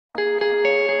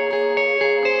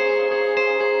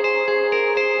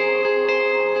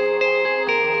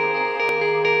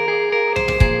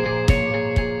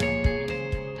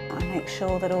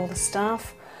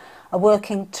staff are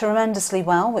working tremendously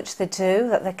well, which they do,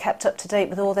 that they're kept up to date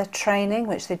with all their training,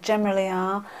 which they generally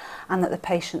are, and that the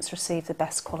patients receive the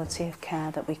best quality of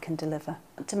care that we can deliver.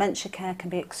 Dementia care can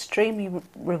be extremely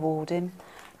rewarding,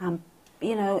 and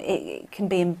you know, it can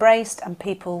be embraced, and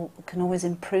people can always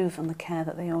improve on the care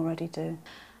that they already do.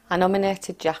 I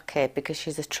nominated Jackie because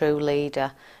she's a true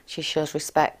leader. She shows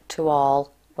respect to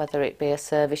all, whether it be a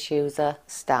service user,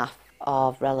 staff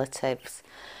or relatives.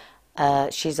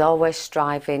 She's always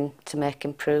striving to make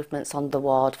improvements on the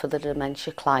ward for the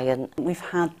dementia client. We've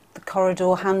had the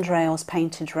corridor handrails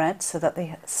painted red so that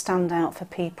they stand out for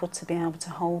people to be able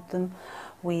to hold them.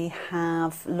 We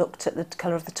have looked at the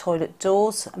colour of the toilet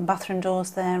doors and bathroom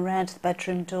doors, they're red, the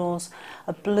bedroom doors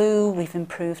are blue. We've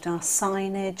improved our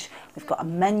signage, we've got a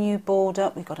menu board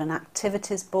up, we've got an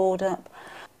activities board up.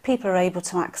 People are able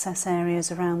to access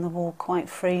areas around the ward quite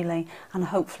freely and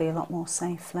hopefully a lot more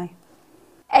safely.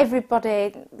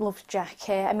 Everybody loves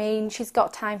Jackie. I mean, she's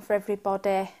got time for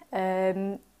everybody.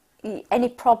 Any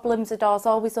problems, the door's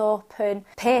always open.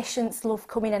 Patients love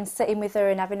coming and sitting with her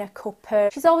and having a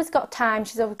cuppa. She's always got time,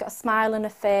 she's always got a smile on her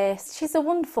face. She's a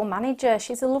wonderful manager,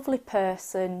 she's a lovely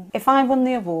person. If I won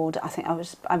the award, I think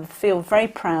I would feel very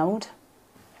proud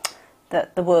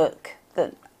that the work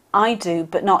that I do,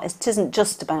 but it isn't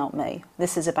just about me.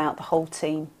 This is about the whole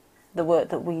team, the work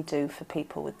that we do for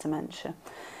people with dementia.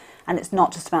 And it's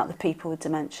not just about the people with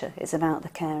dementia, it's about the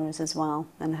carers as well,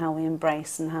 and how we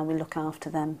embrace and how we look after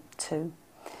them too.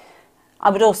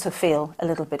 I would also feel a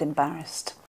little bit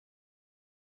embarrassed.